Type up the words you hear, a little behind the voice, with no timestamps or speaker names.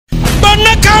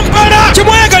bonna Kampala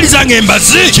kimwegalizanga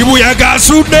embazi kibuyaga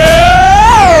asudde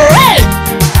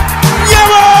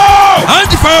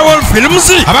Anti-Firewall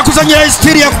Films abakuzanyira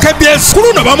Hysteria ku KBS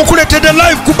kuno bamukuletedde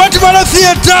live ku Bativale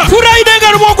Theatre Friday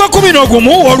nga lumwogwe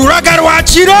 11 olulaga lwa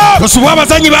kiro tusubwa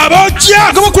abazanyi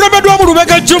babojja nga bakulembeddwa mu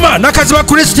Lubega Juma Nakaziba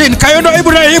Christine Kayondo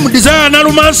Ibrahim Desire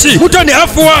Nalumansi Mutoni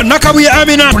Afua Nakabuye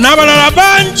Amina n'abalala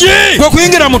bangi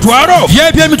kwekuyingira mutwalo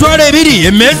vyepya emitwalo 2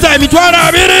 emmeeza emitwalo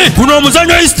 2 kuno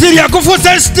omuzanyo Hysteria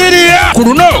kufuusa Hysteria ku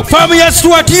luno faamu ya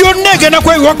Stuart yonna egenda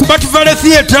kweyiwa ku Bativale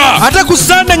Theatre ate ku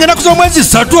Sunday ng'ennaku z'omwezi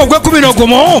 3 ogw'ekumi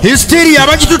Hysteria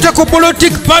abagitutte ku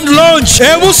Boutique Fund Launch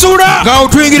ebusula nga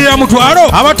otuyingirira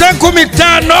mutwalo abate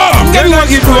 15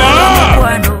 ng'ebiwagiddwa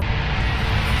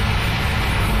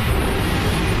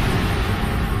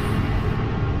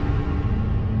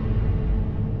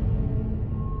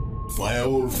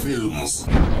LMfilms.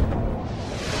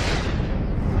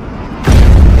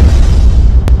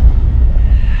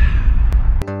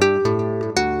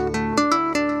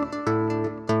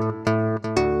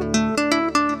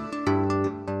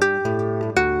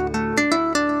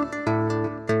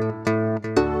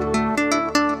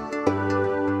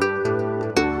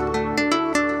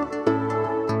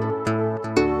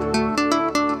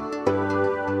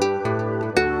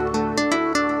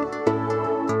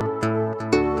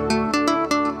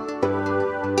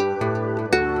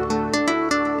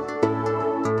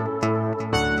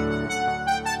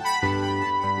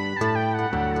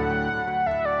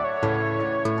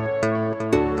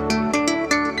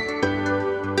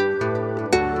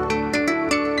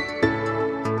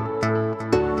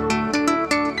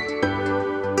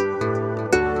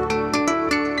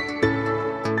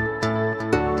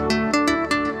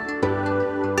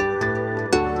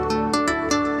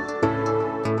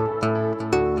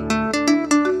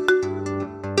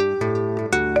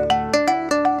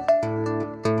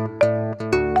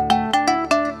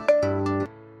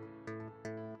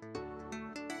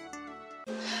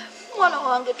 Mwana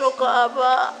wange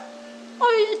tokaaba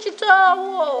oyo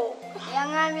kitaawo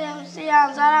yangambye MC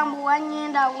yanzala mbu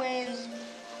wanyenda bwenzi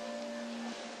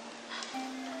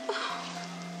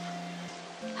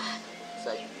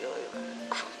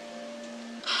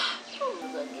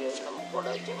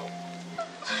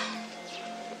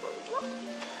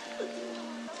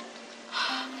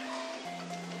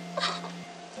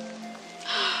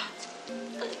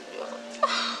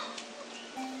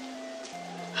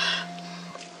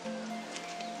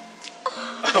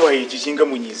Awaye kichinga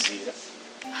munyizira.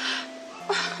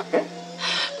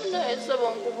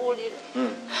 Naesaba nkubulira.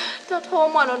 Tata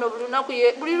omwana no bulunaku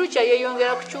buli lucha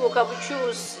yeyongera kukyuka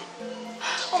bukyusi.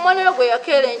 Omwana we gwe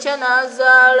yakera enkya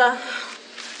n'azaala.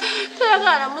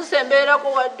 Tayagala musembera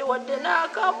ko wadde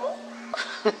n'akamu.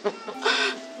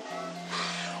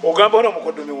 Ogamba ono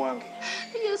mukoddomi wange.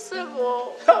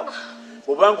 Yesebo.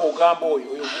 Obanga ogamba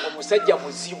oyo omusajja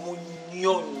muzibu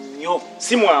nnyo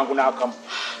si mwangu n'akamu.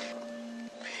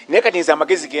 Naye kati nze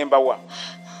amagezi gembawa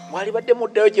mwali badde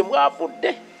muddayo gye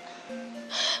mwavudde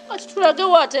kati tulage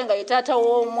waate nga ye taata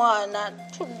w'omwana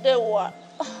tuddewa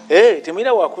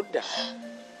temulina wakudda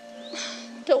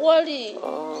tewali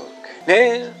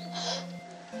naye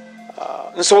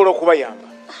nsobola okubayamba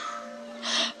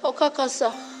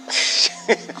okakasa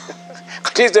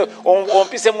kati nze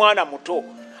ompise mwana muto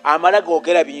amala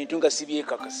googera bintu nga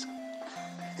sibyekakasa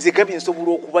nze gambye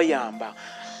nsobola okubayamba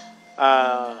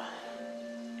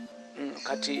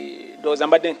kati ndowooza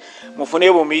mbadde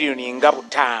mufuneyo bu miliyoni nga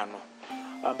 5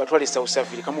 mbatwale South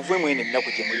Africa muvuye mwene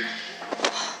ennaku gye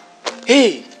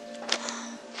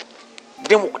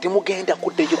mulimu temugenda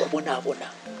kuddayo kubonaabona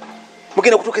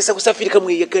mugenda kutuuka South Africa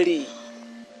mweyagale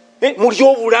muli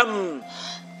obulamu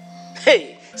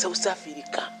South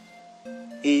Africa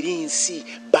eri nsi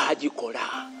bagikola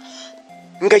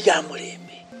nga ya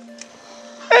mulembe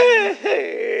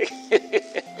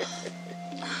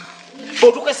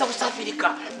Botuka South Africa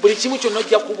buli kimu kyonna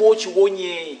ojja kuba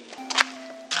okiwonye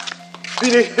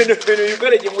bino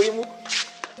Uganda gye mulimu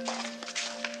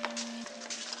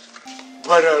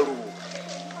balalu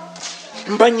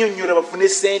mbanyonnyola bafune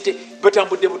ssente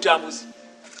batambudde butambuzi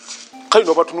kale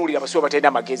n'obatunuulira abasiba batalina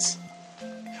amagezi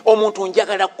omuntu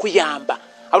njagala kuyamba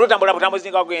atotambula butambuzi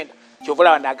nga wagenda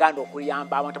kyovulaba naganda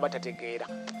okuyamba abantu batategeera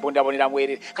bondabonera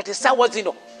mwerere kati essaawa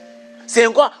zino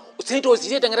senga sente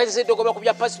ozireta nga tazisente okuba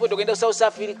kubya passport ogenda South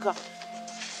Africa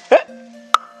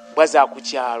bwaza ku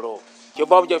kyalo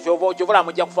kyovula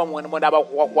mujja kufa mwena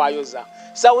abakwayoza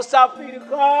South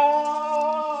Africa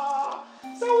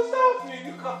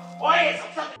oye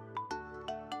South Africa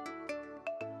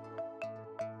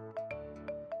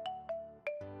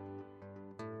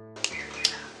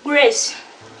Grace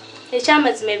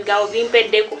ekyamazima ebigambo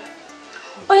bimpeddeko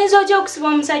oyinza otya okusiba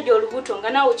omusajja olubuto nga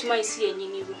naawe okimanyi si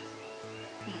yennyinirwa?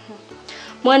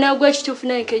 Mwana gw'ekituufu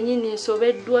naye kennyini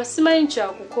nsobeddwa simanyi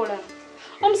kyakukola.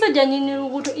 Omusajja nnyini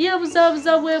lubuto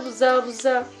yeebuzaabuza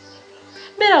bwebuzaabuza.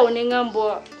 Beerawo ne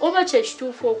ŋŋamba oba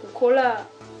kyekituufu okukola.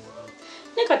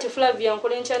 Ne kati Flavia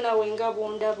nkola enkya naawe nga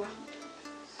bw'ondaba.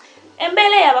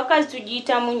 Embeera y'abakazi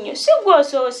tugiyitamu nnyo si gwe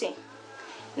osoose.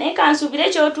 Naye kansuubire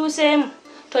ky'otuuseemu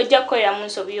tojja kukoleramu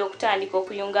nsobi y'okutandika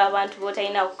okuyunga abantu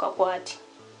b'otalina ku kakwati.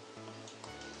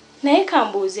 Naye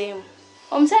kambuuzeemu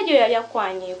omusajja oyo yali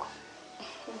akwanyeeko?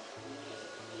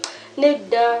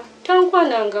 Nedda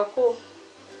tankwanangako.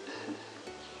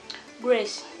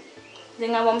 Grace, nze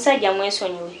ngamba omusajja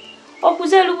mwesonyiwe.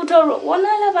 Okuza olubuto lwo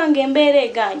wonaalaba ng'embeera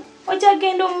egaanye ojja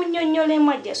genda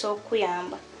omunnyonnyolemu ajja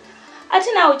okukuyamba.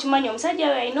 Ate naawe okimanyi omusajja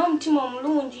oyo alina omutima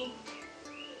omulungi.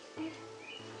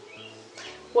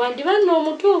 Wandiba nno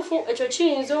omutuufu ekyo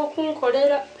kiyinza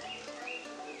okunkolera.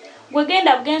 Gwe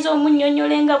genda bugenza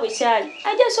omunnyonnyola nga bwe kyali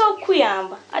ajja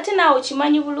okukuyamba. Ate naawe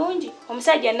okimanyi bulungi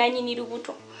omusajja nannyini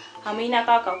lubuto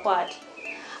amuyinako akakwati.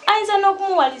 Ayinza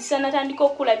n'okumuwalizisa natandika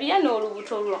okulabira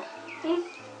n'olubuto lwo.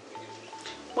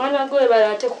 Mwana gwe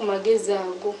bala ate ku magezi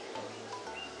ago.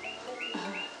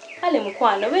 Ale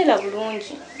mukwano beera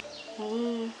bulungi.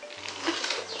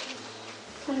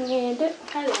 Ngende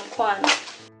ale mukwano.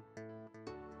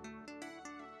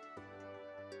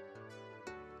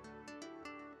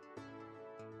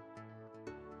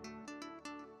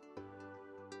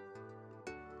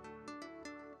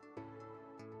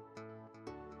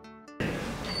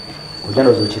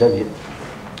 Ojjano zokirabye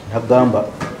nagamba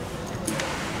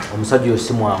omusajja oyo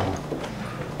si mwangu.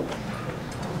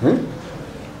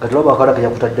 Kati oba akawala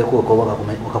keyakutaddeko oba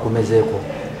okakumezeeko.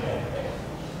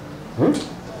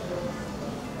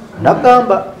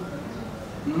 Nagamba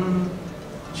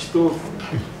kituufu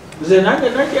nze nange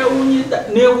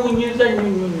newunyiza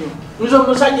nnyo. Nze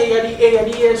omusajja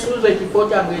eyali yeesuuza ekifo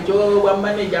kyange ekyobwa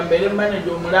maneja mbeere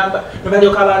maneja omulamba ne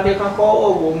balyoka banteekako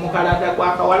ogwo omukalanda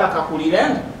gw'akawala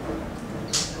kakulirenga.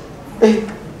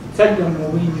 Sajja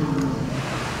muwinyo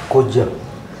kojja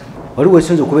wali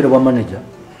weesinza okubeera bwa maneja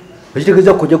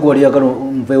ekitegeeza kojja gwe wali yagala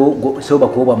nveewo seoba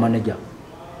kuba bwa maneja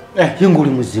hinga oli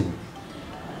muzibu.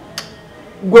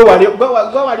 gwe wali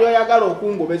oyagala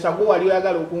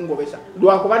okungobesa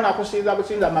lwakuba nakusinza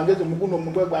businza amagezi muguno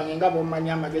omutwe gwange nga bwomanyi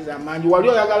amagezi amangi. Wali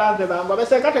oyagala nze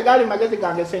bangobese nga tegaali magezi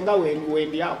gange senga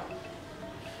wendyawo.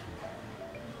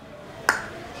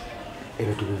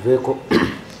 Ebyo tubiveeko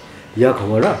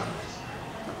yakawala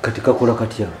kati kakola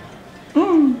katya?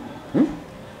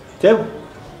 Tebo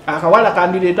akawala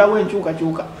kandireetawo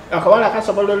enkyukakyuka. Akawala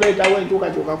kasobola oleetawo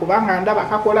enkyukakyuka kubanga ndaba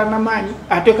kakola n'amaanyi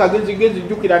ate kagezigezi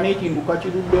jjukira n'ekintu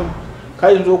kakiruddemu.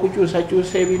 Kayinza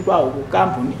okukyusakyusa ebintu awo ku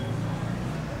kampuni.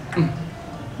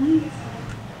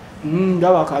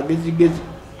 Ndaba kagezigezi.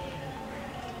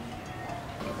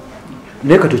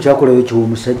 Naye kati okyakolayo ekiwa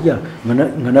omusajja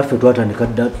nga naffe twatandika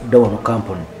dda wano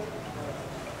kampuni.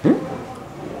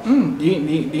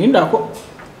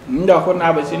 Ndako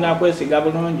naabe sinakwesiga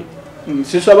bulungi.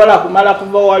 Sisobola kumala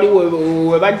kuva wali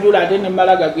we bajjula ate ne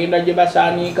mmala gagenda gye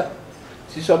basaaniika.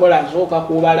 Sisobola nsooka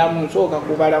kubalamu.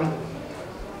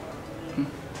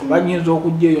 Kuba nnyinza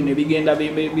okujja eyo ne bigenda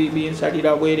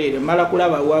binsalira bwereere. Mmala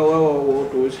kulaba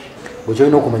wootuuse. Gwe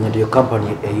kyolina okumanya nti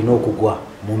kampuni erina okugwa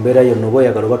mu mbeera yonna oba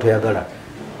oyagala oba toyagala.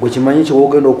 Gwe kimanyi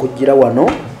kyewogenda okujjira wano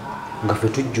nga ffe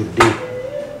tujjudde.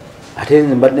 Ate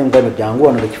nze mbadde mugano jangu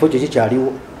wano ekifo kye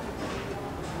kikyaliwo.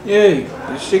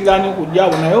 Siganye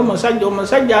kujjawo naye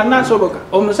omusajja anaasoboka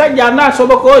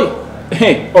oyo.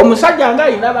 Omusajja nga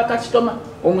alina bakasitoma.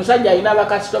 Omusajja alina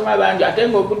bakasitoma bangi ate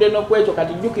ng'ogudde n'okwekyo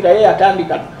kati jjukira ye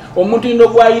yatandika omutindo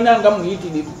gw'alina nga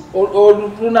muyitirivu.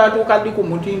 Olunaatuuka ddi ku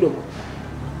mutindo gwe.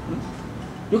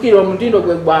 Jjukira omutindo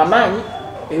gwe gw'amaanyi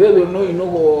ebyo byonna olina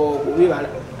okubibala.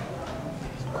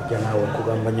 Kojja naawe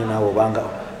nkugamba nnyo naawe obanga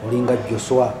olinga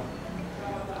Joswa.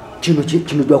 Kino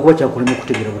lwakuba kyakulema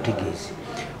okutegeera butegeezi.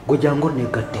 Gwe jangu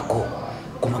negaddeko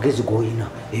ku magezi g'olina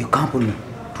eyo kampuni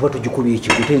tuba tugikubye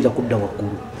ekigo teyinza kudda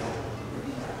waggulu.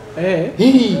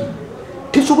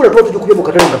 Tesobola tuba tugikubye mu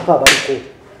katale nga ffe abaliko.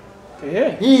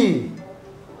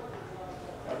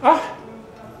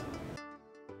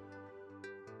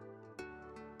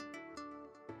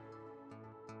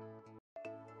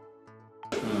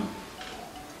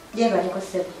 Baliko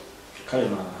sebo. Kale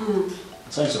mama.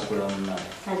 Nsanyusa okulaba munnaye.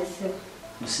 Kale sebo.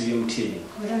 Musibye mutyeri.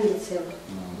 Olonde sebo.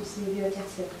 Musibye otya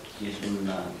sebo. Yesu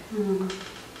munnaye.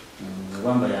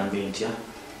 Ngamba yambe ntya?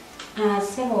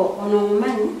 Sebo ono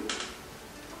omumanyi?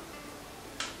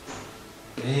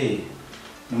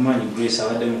 Mumanyi Grace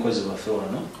abadde mukozi waffe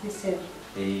wano. Sebo.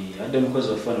 Abadde mukozi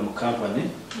waffe wano mu kampani.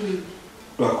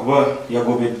 Lwakuba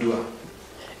yagobeddwa.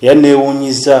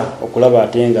 Yaneewuunyiza okulaba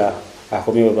ate nga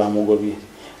akomye bwe bamugobye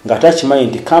ng'ate akimanyi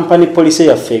nti kampani poliisi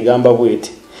yaffe egamba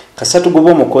bweti kasita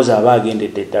tugoba omukozi aba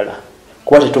agendedde ddala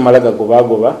kuba tetumala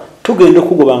gagobagoba tugenda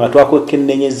okugoba nga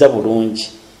twakwekennenyeza bulungi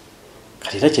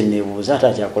kati era kyenneebuuza ate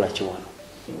akyakola kiwano.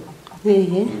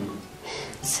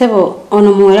 Sebo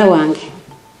ono muwala wange.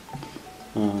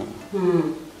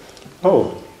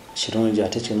 Kirungi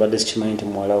ate kimbadde sikimanyi nti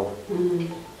muwalawo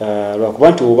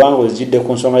lwakuba nti obanga ozijjidde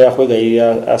ku nsonga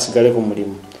yakwegayirira asigale ku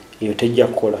mulimu eyo tejja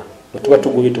kukola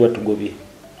bwe tuba tugobye.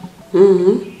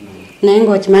 Naye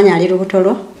ng'okimanyi ali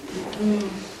lubutolo.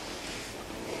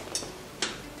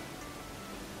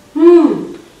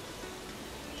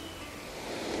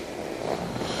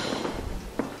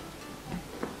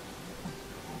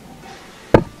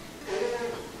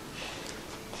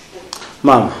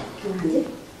 Maama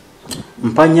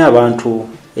mpanya abantu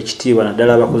ekitiibwa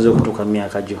naddala abakoze okutuuka mu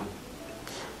myaka gyo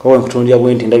kawe nkutundira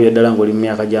bwe nti ndabye ddala ng'oli mu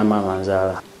myaka gya maama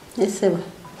nzaala. Eseba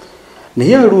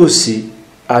naye oluusi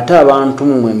ate abantu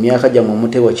mu emyaka gyammwe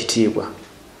muteebwa kitiibwa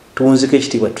tuwunziko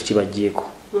ekitiibwa tukibaggyeko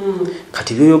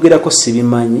kati byoyogerako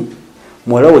sibimanyi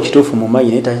muwala wo kituufu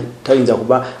mumanyi naye tayinza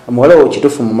kuba muwala wo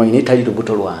kituufu mumanyi naye tali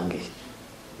lubuto lwange.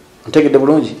 Ntegedde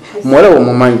bulungi muwala wo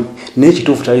mumanyi naye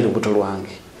kituufu tali lubuto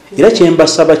lwange era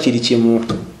kyembasaba kiri kimu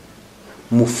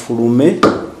mufulume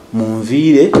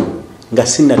munviire nga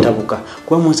sinnatabuka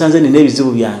kuba munsanze nina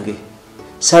ebizibu byange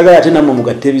saagala ate nammwe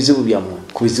mugatte ebizibu byammwe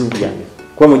ku bizibu byange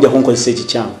kuba mujja kunkozesa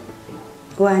ekikyamu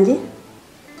wange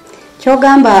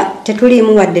kyogamba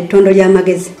tetuliimu wadde ettondo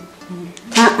ly'amagezi.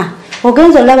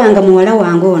 Ogenza olaba nga muwala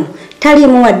wange ono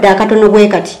taliimu wadde akatono bwe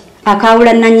kati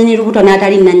akaawula nannyini lubuto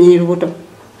n'atali nannyini lubuto.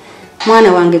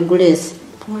 Mwana wange Grace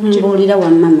mbuulira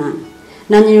wammama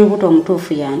nannyini lubuto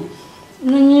omutuufu yani.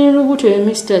 Nannyini lubuto ye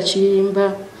Mr.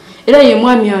 Kiyimba era ye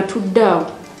mwami atudde awo.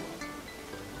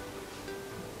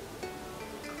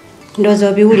 Ndowooza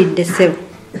obiwulidde ssebo.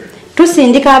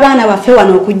 Tusindika abaana baffe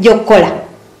wano okujja okukola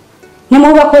ne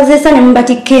mubakozesa ne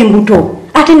mubatikka embuto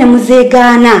ate ne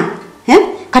muzeegaana.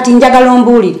 Kati njagala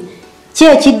ombuulire ki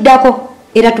ekiddako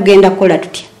era tugenda kukola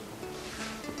tutya?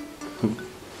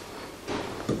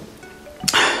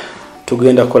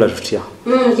 Tugenda kukola tutya?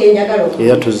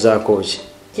 Era tuzzaako ki?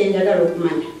 Kyenjagala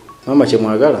okumanya. Mama kye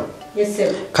mwagala? Yes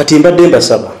sir. Kati mbadde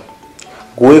mbasaba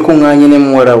gwekungaanye ne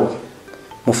muwala wo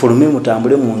mufulume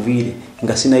mutambule munviire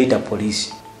nga sinayita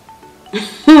poliisi.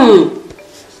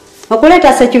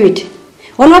 Okuleeta security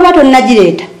onoba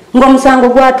tonnagireeta ng'omusango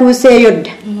gwatuuseeyo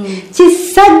dda.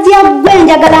 Kisajja gwe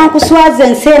njagala nkuswaza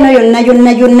ensi eno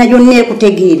yonna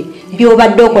ekutegeere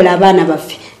by'obadde okola abaana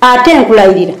baffe ate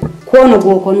nkulayirira kwono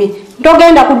gw'okomye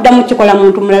togenda kuddamu kikola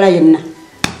muntu mulala yenna.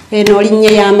 Eno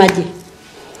olinnye y'amagye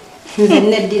nze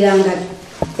neddiranga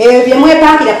ebyo bye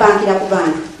mwepankirapankira ku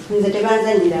baana nze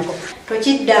tebanzanyirako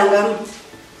tokiddangamu.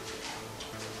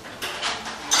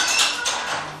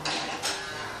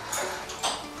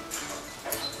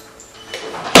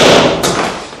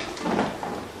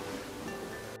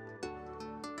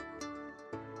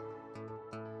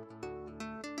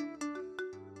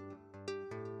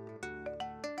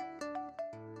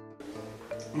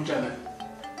 Mutana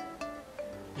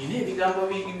nina ebigambo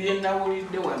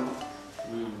byenawulidde wano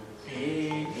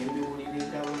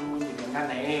ebiwulidde bulungi byonna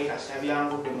naye kasita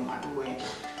byangudde mu matu bwenti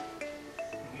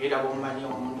era bwomanyi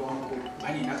omuntu omukulu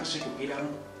banina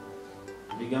kusitukiramu.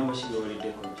 Bigambo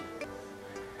kibiwuliddeko nti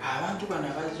abantu bano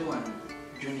abazze wano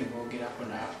jo ne boogerako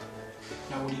naawe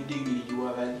nawulidde engeri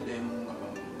giwabaziremu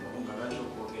nga bazze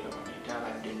okwogera wano ate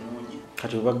abadde nnungi.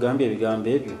 kati webagambye ebigambo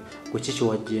ebyo gwe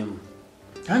kikiwajjeemu?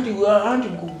 Anti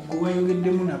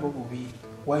wayogeddemu nabo bubi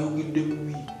wayogedde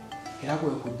bubi era kwe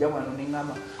kujja wano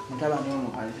neŋŋamba mutabani ono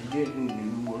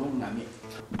oluŋŋamye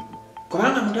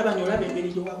kubanga mutabani olaba engeri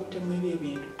gye wakuttemu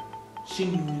ebintu si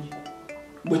nnungi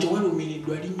bwe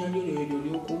tewalumiriddwa linnya lyo eryo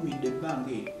lyokuumidde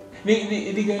ebbanga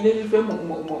eryo ligende live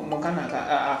mu kana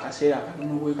akaseera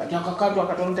akatono bwe kati akakantu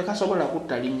akatono tekasobola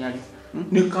kutta linnya lyo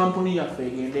ne kampuni yaffe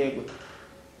egende egwe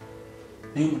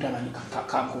naye mutabani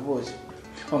kankuboozi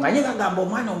omanyi bagamba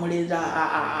omwana omulenzi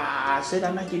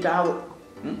aserana kitaawe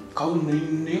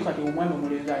naye kati omwana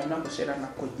omulenzi alina kuserana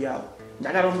kojjaawe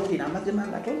njagala omuwulira amazima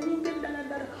nga tonimba eddala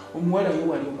ddala omuwala yo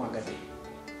wali omwagadde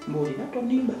mbuulira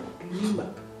tonimba.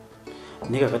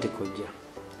 naye kakati kojja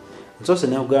nsoose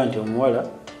nakugamba nti omuwala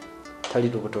tali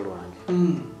lubuto lwange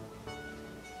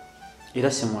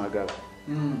era simwagala.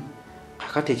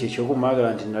 kakati ekyo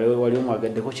kyokumwagala nti nawe wali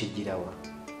omwagaddeko kijjirawa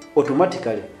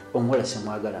automatically omuwala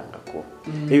simwagalangako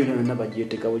ebyo byonna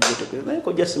bajeeteka naye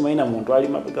kojja simanyi muntu ali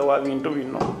mabega wa bintu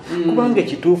bino kubanga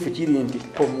ekituufu kiri nti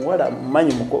omuwala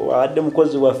mmanyi abadde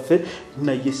mukozi waffe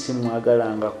naye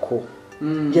simwagalangako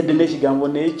yadde n'ekigambo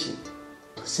n'eki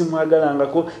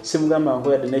simwagalangako simugamba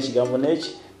nkoyadde n'ekigambo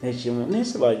nekimu naye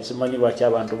simanyi lwaki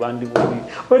abantu bandibubi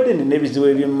wadde nina ebizibu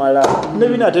ebyemmala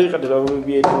nebinaatekatera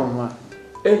byetuuma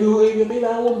ebyo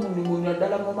bibaawo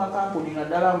naddala mu makampuni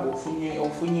naddala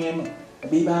ng'ofunyemu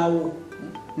bibaawo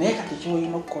naye kati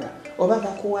kyoyina okukola oba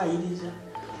bakuwaayiriza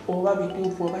oba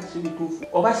bituufu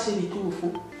oba si bituufu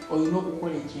olina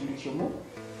okukola ekintu kimu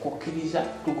kukkiriza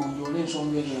tugonjoole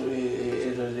ensonga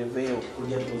ezo ziveewo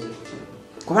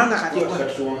kubanga kati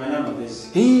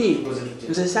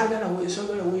nze saagala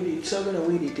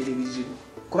weereetera ebizibu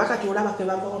kuba kati olaba ke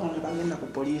bava wano ne bagenda ku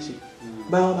poliisi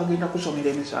baba bagenda kusomera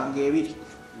emisango ebiri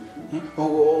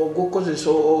ogwokukozesa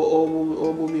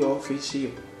obubi ofiisi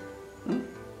yo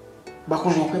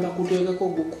bakozooke bakuteekeko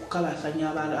ogwokukalasanya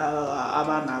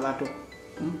abaana abato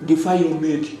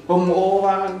defilement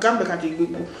obagambe kati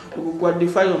gwa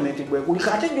defilement gwekuli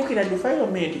kati jjukira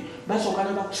defilement basooka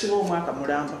ne bakusiba omwaka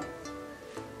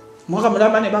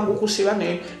mulamba ne bagukusiba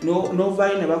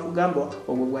novayo ne bakugamba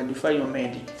ogwo gwa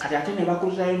defilement kati ate ne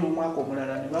bakuzayo n'omwaka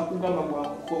omulala ne bakugamba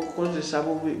gwakukozesa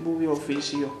bubi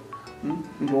ofiisi yo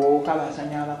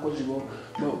ng'okalasanya abakozi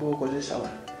bokozesa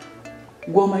wano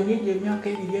gwomanyi emyaka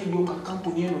ebiri egyo nga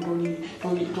kampuni eno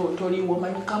toli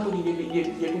womanyi kampuni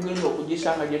gyetugenda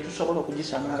okugisanga gyetusobola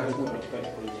okugisanga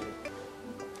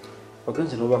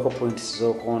ogenze nobako points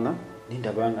zokoona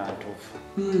nindabanga ntuufu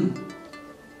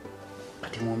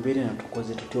kati mu mbeera eno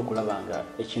tukoze tutya okulaba nga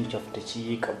ekintu kyaffe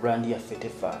tekiyiika brand yaffe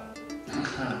tefa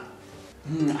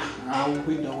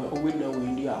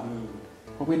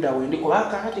obwedda wendi kuba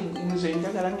kakati nze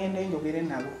njagala ngenda njogere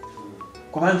nabo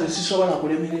kuba nze sisobola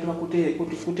kulemererwa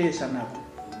kuteesa nabo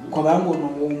kubanga ono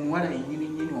omuwala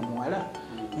yennyini omuwala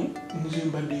nze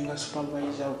mbadde nga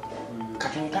supervisor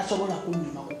kati wetasobola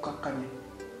kunnima kukakkanya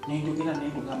nenjogera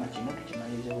nendugamba kino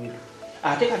tukimalize wetu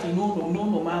ate kati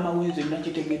noono maama wenze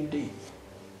nakitegedde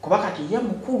kuba kati ye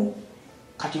mukulu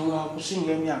kati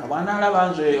wakusinga emyaka bwanaalaba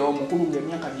nze omukulu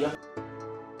ng'emyaka gya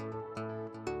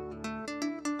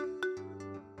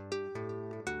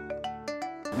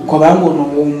kubanga ono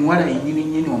omuwala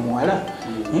yennyini omuwala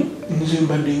nze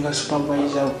mbadde nga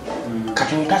supervisor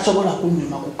kati wetasobola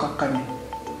kunnima kukakkanya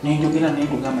nenjogera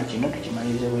nendugamba kino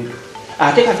tukimalize wetu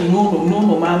ate kati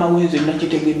noono maama wenze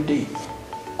nakitegedde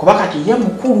kuba kati ye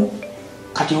mukulu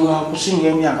kati wakusinga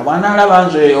emyaka bwanaalaba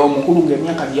nze omukulu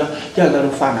ng'emyaka gyagala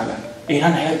ofaanagana era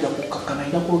naye ajja kukakkana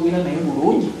ajja kwogera naye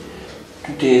bulungi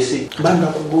tuteese banga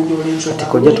kugonjoola ensonga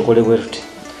kojja tukole bwe tuti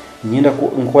nyenda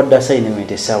nkuwadde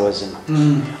assignment essaawa zino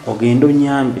ogenda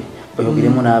onyambe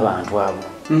oyogeremu n'abantu abo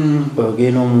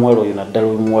oyogere n'omuwala oyo naddala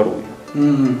omuwala oyo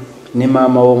ne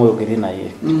maama wo oyogere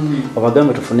naye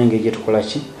obagambe tufune engeri gyetukola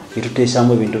ki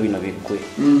gyetuteesaamu ebintu bino biggwe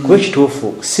kuba ekituufu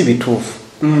si bituufu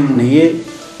naye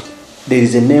there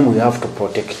is a name we have to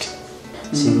protect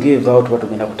singa evaawo tuba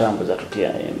tugenda kutambuza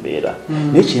tutya embeera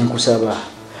naye kyenkusaba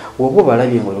woba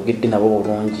obalabye ngaoyogedde nabo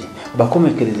bulungi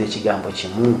bakomekereza ekigambo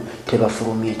kimu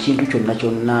tebafulumya ekintu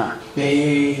kyonna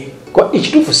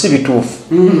ekituufu si bituufu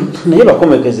naye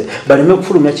bakomekeze baleme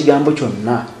kufulumya kigambo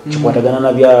kyonna kikwatagana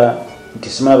nabya nti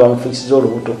simanya bamufiisiza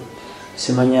olubuto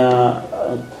simanya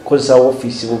kozesa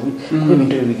ofiisi bubi kuba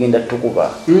ebintu ebyo bigenda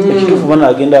tukuba ekituufu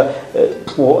banagenda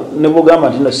ne bwogamba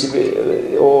nti no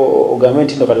ogambe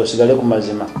nti no kati osigale ku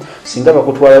mazima singa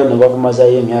bakutwalayo ne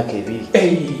bakumazayo emyaka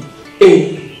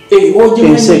 2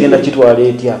 ensi egenda kitwala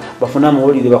etya bafune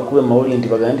amawulire bakube amawulire nti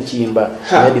bagende kiyimba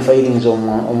yadifirings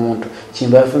omuntu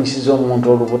kiyimba yafunyisiza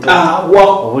omuntu olubuto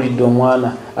obulidde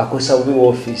omwana akozesa bubi wa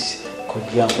ofiisi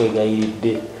kojja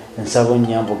nkwegayiridde nsaba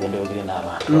onnyamba ogende ogere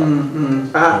n'abantu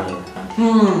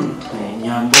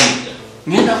nyambo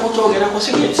ngenda kutwogerako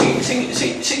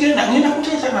ngenda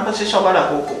kuteesa nabo sisobola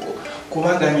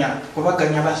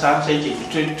kubaganya basansa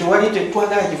ekyo tewali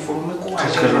tetwagala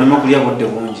kifulumekatuleme okulya budde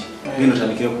bungi genda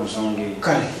otandikire ku nsonga eyo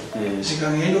kale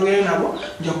sikangenda njogere nabo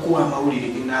nja kuwa amawulire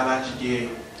genaabanzijeeyo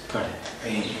kale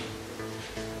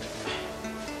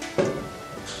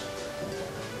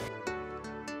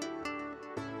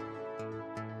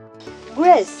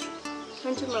Grace,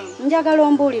 njagala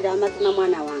ombuulira amazima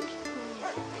mwana wange.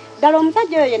 Ddala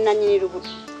omusajja oyo yenna nnyini lubuto.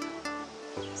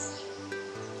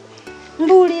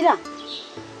 Mbuulira.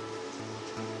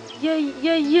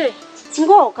 Ye.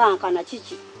 Ng'okankana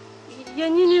kiki? Ye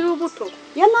nnyini lubuto.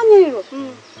 Yenna nnyini lubuto?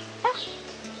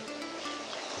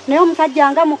 Naye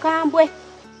omusajja nga mukambwe.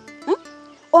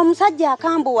 Omusajja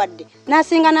akambuwadde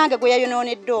n'asinga nange gwe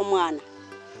yayonoonedde omwana.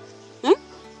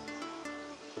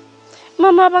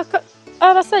 Mama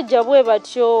abasajja bwe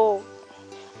batyo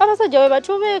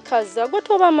beekaza gwe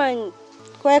tobamanyi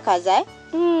kwekaza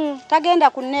tagenda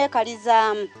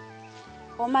kunneekalizaamu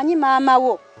omanyi maama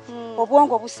wo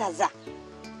obwongo busaza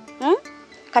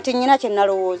kati nnyina kye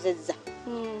nalowoozezza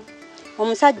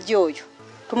omusajja oyo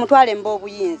tumutwale mba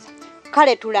obuyinza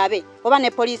kale tulabe oba ne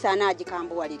poliisi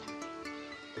anaagikambuwalira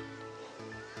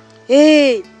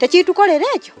tekiitukolera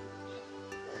ekyo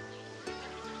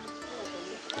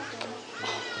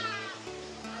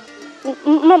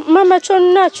mama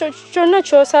kyonna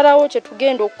kyosalawo kye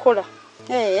tugenda okukola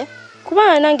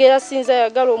kubanga nange era sinza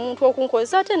yagala omuntu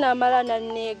okunkozesa ate n'amala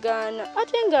nanneegaana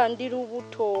ate nga ndi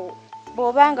lubuto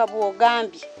bw'obanga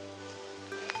bw'ogambye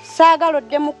saagala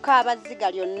oddemukko abaziga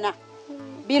lyonna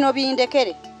bino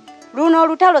bindekere luno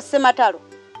olutalo ssematalo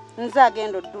nze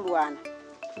agenda oddulwana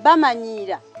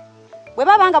bamanyiira bwe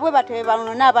babanga bwe batebe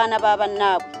baluno n'abaana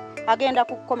b'abannaabwe agenda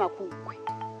kukoma kuggwe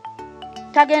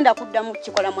tagenda kuddamu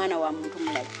kukikola mwana wa muntu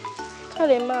mulayi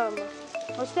kale maama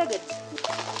okitegedde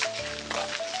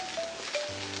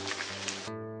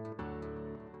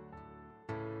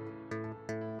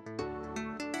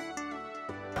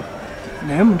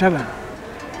naye mutabani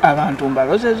abantu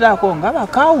mbalozezaako nga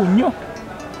bakaawu nnyo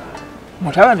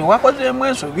mutabani wakozeemu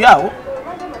ensobi awo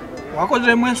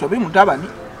wakozeemu ensobi mutabani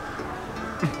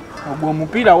ogwo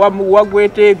omupiira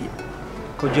wagweteebye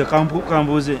kojja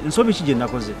kambuuze ensobi ki gye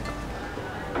nakoze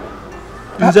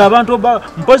nze abantu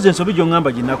mpozi ensobi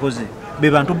gy'oŋŋamba gye nakoze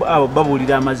be bantu abo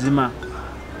babuulira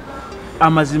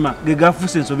amazima ge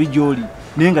gafuusa ensobi gy'oli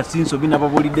naye nga si nsobi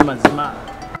nababuulidde mazima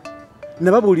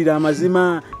nababuulira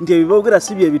amazima nti ebiboogera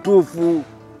si bye bituufu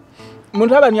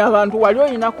mutabani abantu wali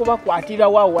olina kubakwatira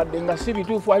waawo wadde nga si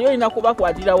bituufu wali olina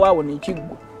kubakwatira waawo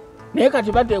nekiggwe naye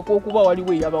kati bateekwa okuba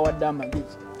waliwo eyabawadde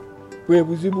amagezi bwe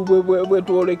buzibu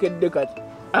bwetwolekedde kati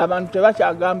abantu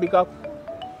tebakyagambikako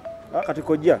kati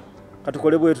kojja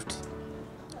katukole bwe tuti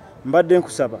mbadde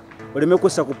nkusaba oleme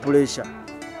kussa ku puresha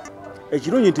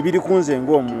ekirungi nti biri ku nze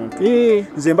ng'omuntu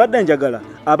nze mbadde njagala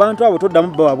abantu abo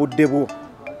toddamu bawa budde bwo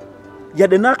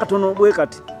yadde n'akatono bwe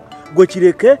kati gwe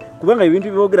kireke kubanga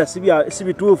ebintu byogera si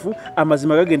bituufu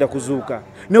amazima gagenda kuzuuka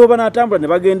ne bwe banaatambula ne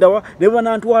bagendawa ne bwe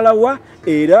banaantwalawa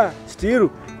era stiru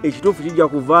ekituufu kijja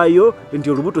kuvaayo nti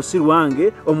olubuto si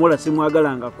lwange omuwala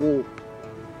simwagalangako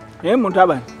naye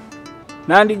mutabani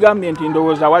nandigambye nti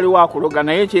ndowooza waliwo akuloga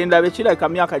naye kyendabe kirabika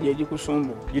myaka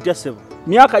gyegikusumbuwa gitya ssebo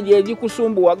myaka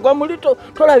gyegikusumbuwa gwe muli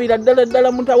tolabira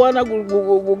ddala mutawaana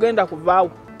gugenda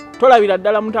kuvaawo tolabira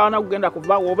ddala mutawaana gugenda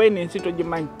kuvaawo oba eno ensi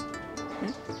togimanyi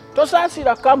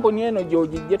tosaasira kampuni eno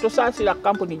gy'ogijje tosaasira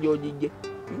kampuni gy'ogijje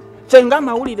senga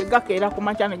amawulire gakeera ku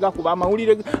makya ne gakuba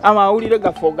amawulire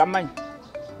gaffe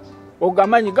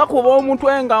ogamanyi gakuba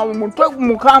omutwe nga omutwe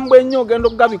mukambwe ennyo ogenda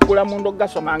okugabikula munda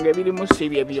ogasomanga ebirimu si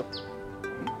byebyo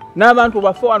n'abantu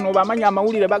baffe wano obamanyi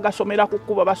amawulire bagasomera ku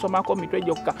kkuba basomako mitwe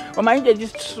gyokka omanyi gye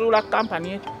gisuula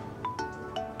kampani ekyo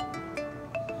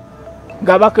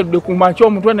nga bakedde ku makya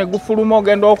omutwe ne gufuluma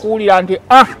ogenda okuwulira nti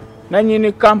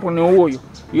nanyini kampuni oyo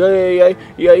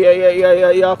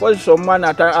yakozesa omwana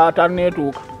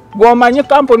ataneetuuka gwomanyi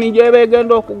kampuni gyeba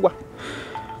egenda okugwa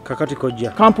kakati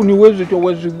kojja kampuni wezityo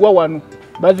wezigwa wano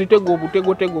bazitega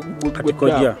obutegotego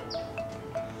kojja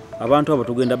abantu abo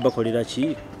tugenda bakolera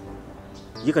ki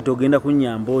ye kati ogenda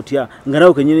kunnyamba otya nga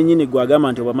nawe kenyininyini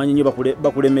gwagamba nti obamanyi nnyo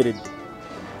bakulemeredde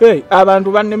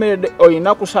abantu bannemeredde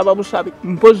olina kusaba busabi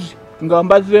mpozi nga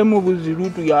mbazeemu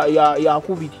buzirutu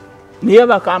yakubiri naye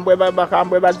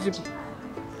bakambwe bazibu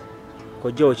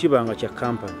kojja okibanga kya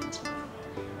kampani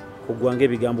kugwanga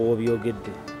ebigambo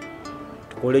wobyogedde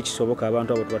tukole ekisoboka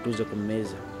abantu abo tubatuuze ku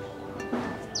mmeeza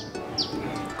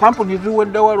kampuni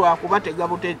ziweddewo lwakubatega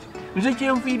butezi nze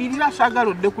kyenfiiririra saagala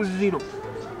odde ku ziro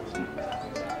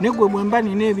negwe bwemba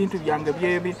nina ebintu byange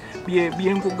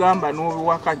byenkugamba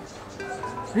n'obiwakanya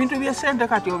bintu byesente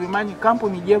kati obimanyi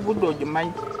kampuni gyevudde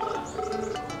ogimanyi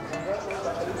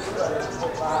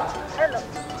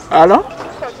alo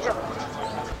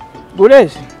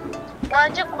Bulesi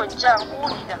wanje kojja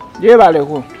nkuwulira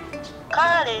jebaleko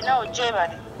kale nawo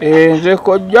jebale nze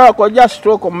kojja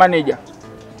stroke manager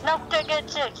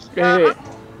nakutegete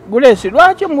Bulesi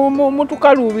lwaki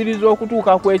mutukaluubiriza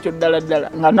okutuuka ku ekyo ddala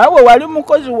nga nawe wali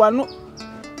mukozi wano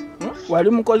wali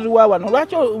mukozi wa wano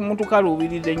lwaki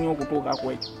mutukaluubiriza ennyo okutuuka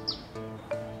ku ekyo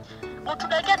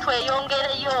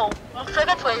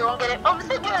mutuleke tweyongere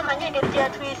omusajja amanyi engeri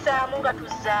gyatuyisaamu nga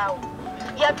tuzzaawo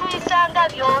yatuyisanga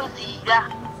byonziira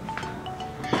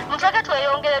mutuleke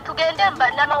tweyongere tugende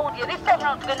mbannamawulire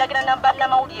bisemuna tugendagenda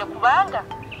nambannamawulire kubanga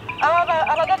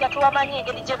abagaga tubamanyi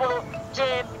engeri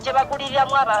gye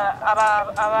baguliriramu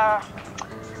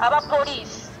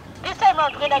abapoliisi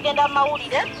bisemuna tugendagenda mu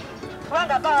mawulire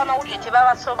kubanga baba amawulire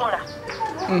tebabasobola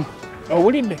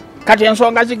owulidde kati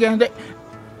ensonga zigende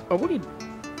owulidde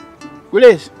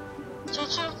Bulesi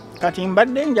kiki kati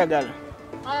mbadde njagala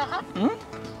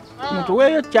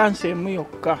mutuweeyo chance emu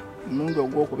yokka omulundi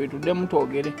ogwokubiri tuddemu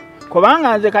twogere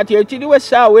kubanga nze kati ekiriwo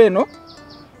essaawa eno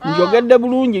njogedde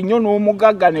bulungi nnyo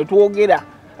n'omugagga ne twogera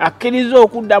akkiriza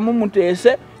okuddamu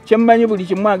muteese kyemmanyi buli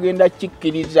kimu agenda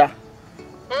kikkiriza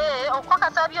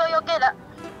okwakasa byoyogera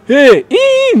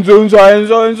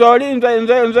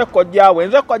nze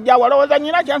kojjaawe olowooza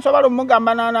nyina kyensobola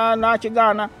omugamba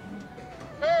n'kigaana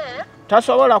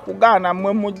tasobola kugaana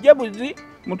mmwe mujje buzi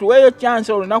mutuweeyo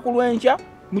kyansi olunaku lw'enkya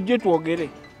mujje twogere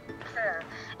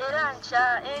era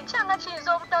enkya nga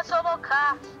kiyinza obutasoboka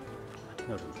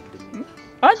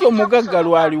anti omugagga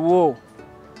lwaliwo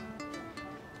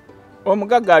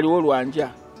lwanja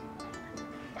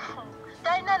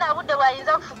talina nabudde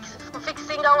bwayinza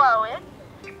kufikisinga waawe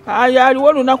aliwo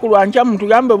olunaku lwankya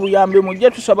mutuyambe buyambi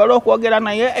mujje tusobole okwogera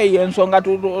naye eyo ensonga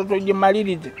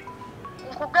tugimalirize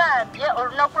nkugambye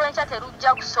olunaku lw'enkya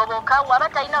terujja kusoboka waba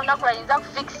talina olunaku lwayinza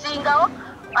kufikisingawo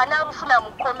anaabufuna mu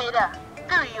kkomera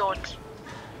period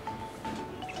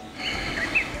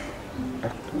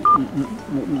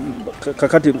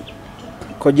kakati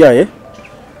kojaye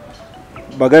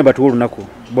bagambe batuwa olunaku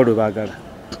bo lwe baagala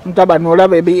ntaba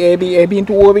nolaba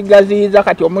ebintu wobigaziyiza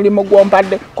kati omulimu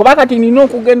gwompadde kuba kati nina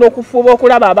okugenda okufuuba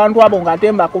okulaba abantu abo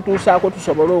ng'ate mbakutuusaako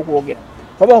tusobole okwogera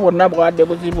oba bonna bwadde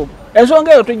buzibu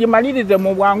ensonga eyo tugimalirize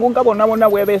mu bwangu nga bonna bonna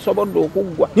bweba esobodde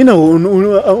okuggwa nina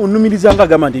onumiriza nga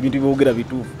agamba nti ebintu byogera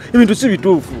bituufu ebintu si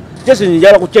bituufu jesi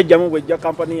njala kukyajjamu bwejja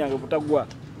kampani yange butaggwa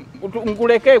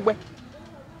nkuleke gwe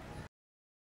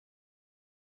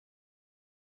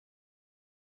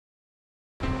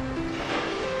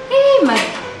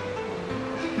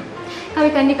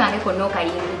kabikandi kange konna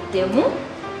okayingiddemu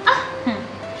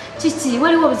kiki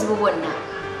waliwo obuzibu bwonna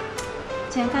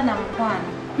kyenkana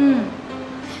mukwano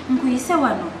nkuyise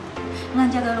wano nga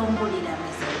njagala ombulira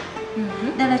amazima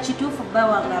ddala kituufu bba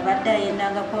wange abadde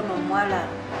ayendangako n'omuwala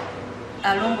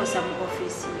alongosa mu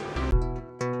ofiisi